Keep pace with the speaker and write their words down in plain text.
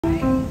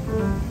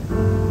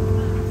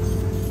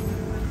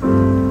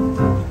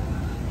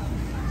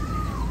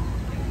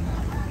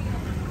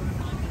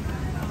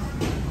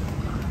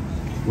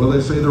Well, they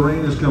say the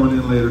rain is coming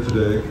in later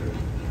today,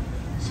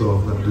 so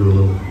I'm going to do a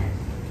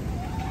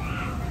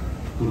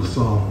little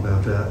song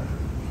about that.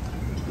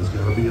 There's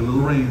got to be a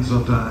little rain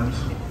sometimes,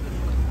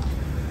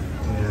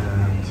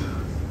 and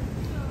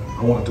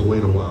I want it to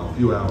wait a while, a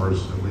few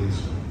hours at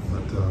least.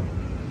 But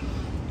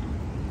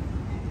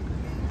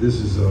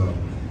this is a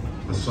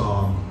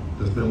song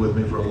that's been with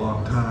me for a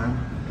long time,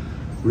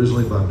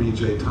 originally by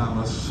B.J.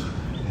 Thomas,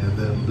 and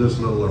then this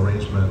little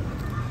arrangement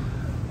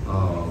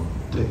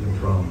taken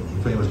from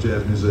the famous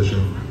jazz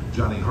musician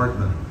Johnny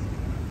Hartman.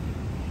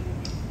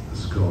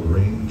 This is called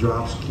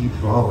Raindrops Keep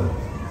Falling.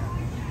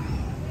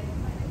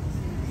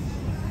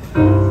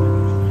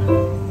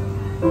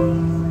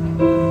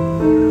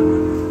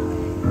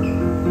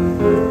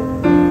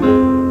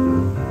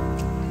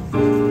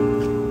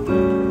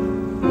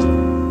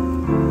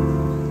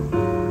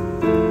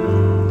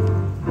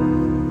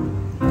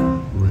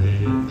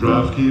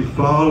 Raindrops keep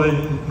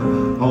falling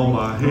on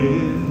my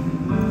head,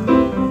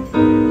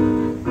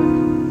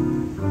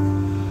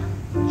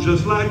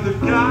 just like the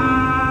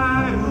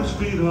guy whose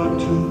feet are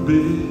too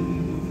big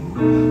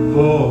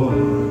for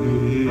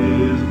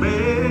his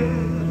bed.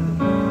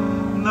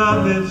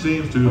 Nothing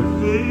seems to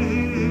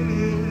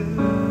fit.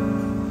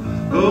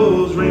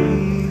 Those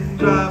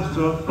raindrops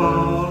are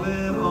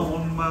falling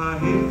on my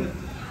head.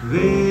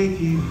 They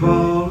keep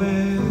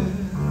falling.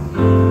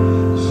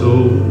 So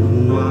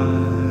I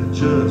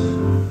just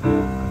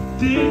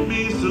did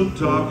me some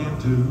talking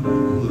to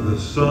the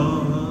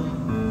sun.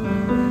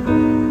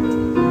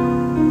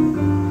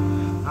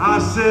 I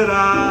said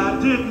I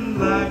didn't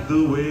like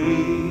the way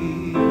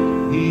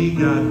he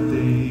got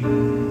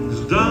things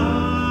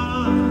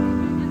done,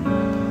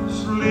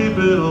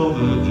 sleeping on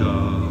the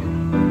job.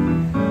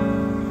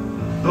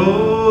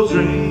 Those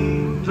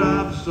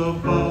raindrops are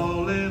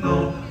falling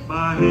on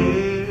my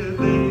head,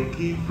 they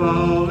keep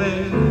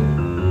falling.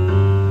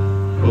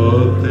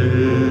 But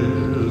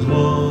there's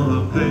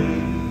one thing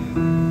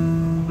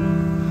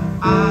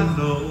I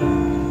know,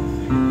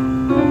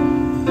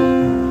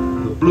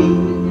 the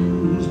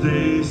blues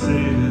they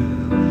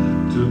send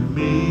to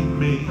meet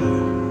me,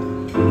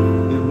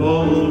 it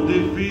won't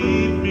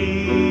defeat me.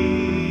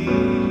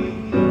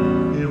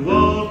 It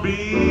won't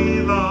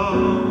be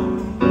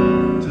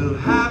long till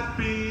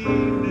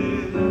happiness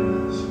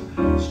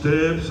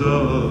steps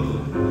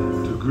up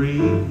to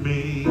greet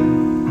me.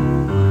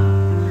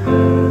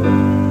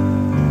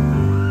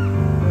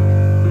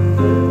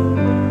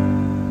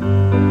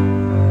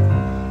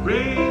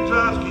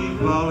 Raindrops keep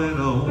falling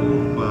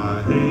on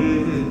my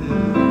head.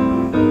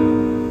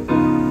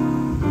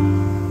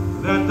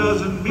 That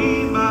doesn't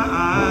mean my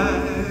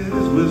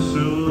eyes will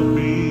soon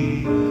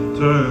be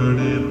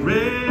turning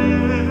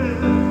red.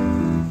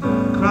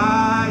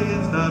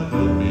 Crying's not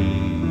for me,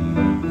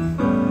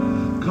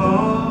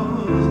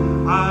 'cause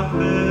I'm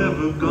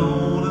never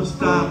gonna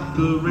stop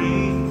the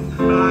rain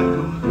by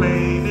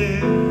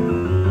complaining,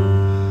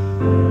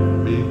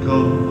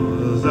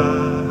 because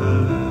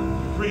I'm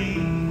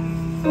free.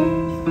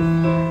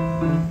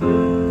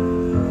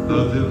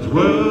 Nothing's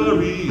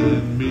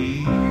worrying me.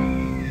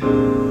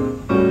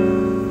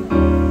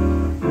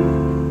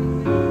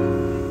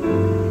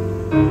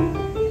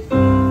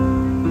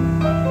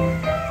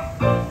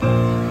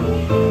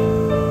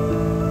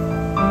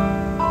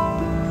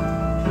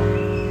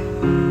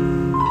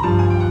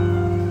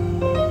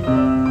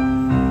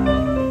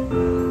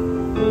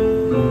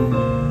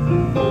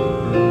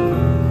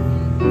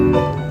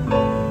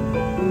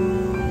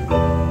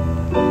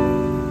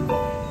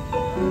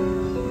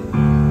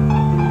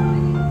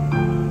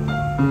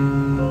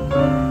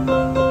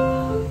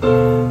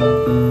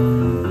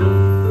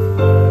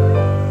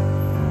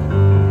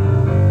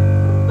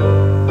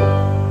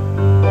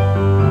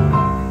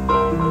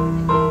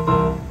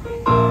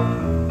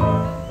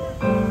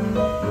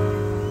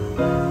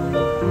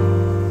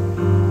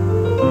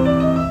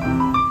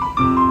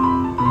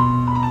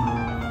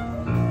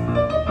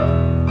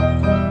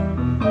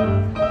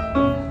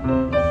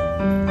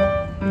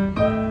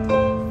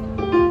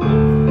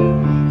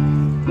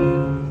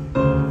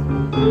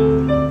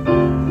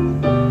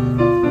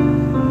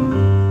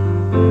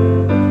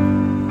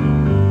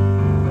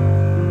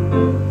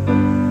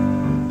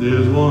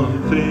 There's one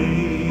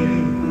thing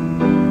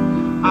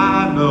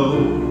I know,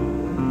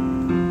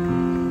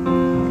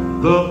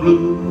 the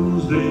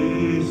blues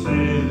they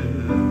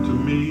send to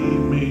meet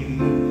me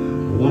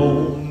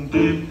won't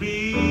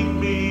defeat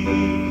me.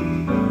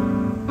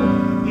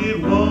 It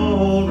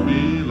won't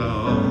be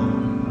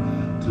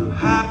long till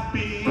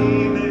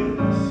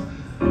happiness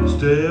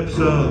steps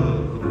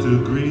up to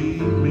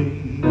greet me.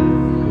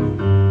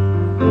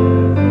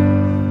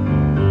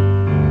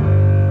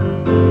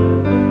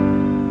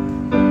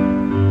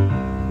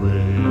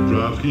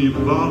 Raindrops keep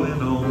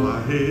falling on my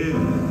head.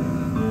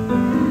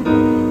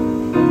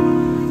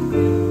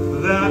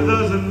 That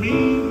doesn't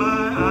mean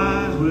my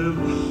eyes will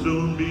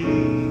soon be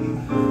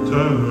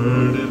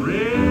turning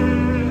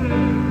red.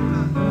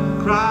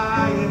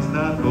 Crying's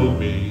not for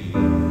me,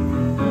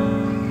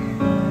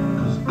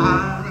 'cause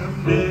I'm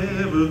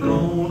never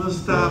gonna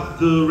stop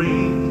the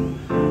rain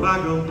by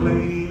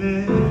complaining.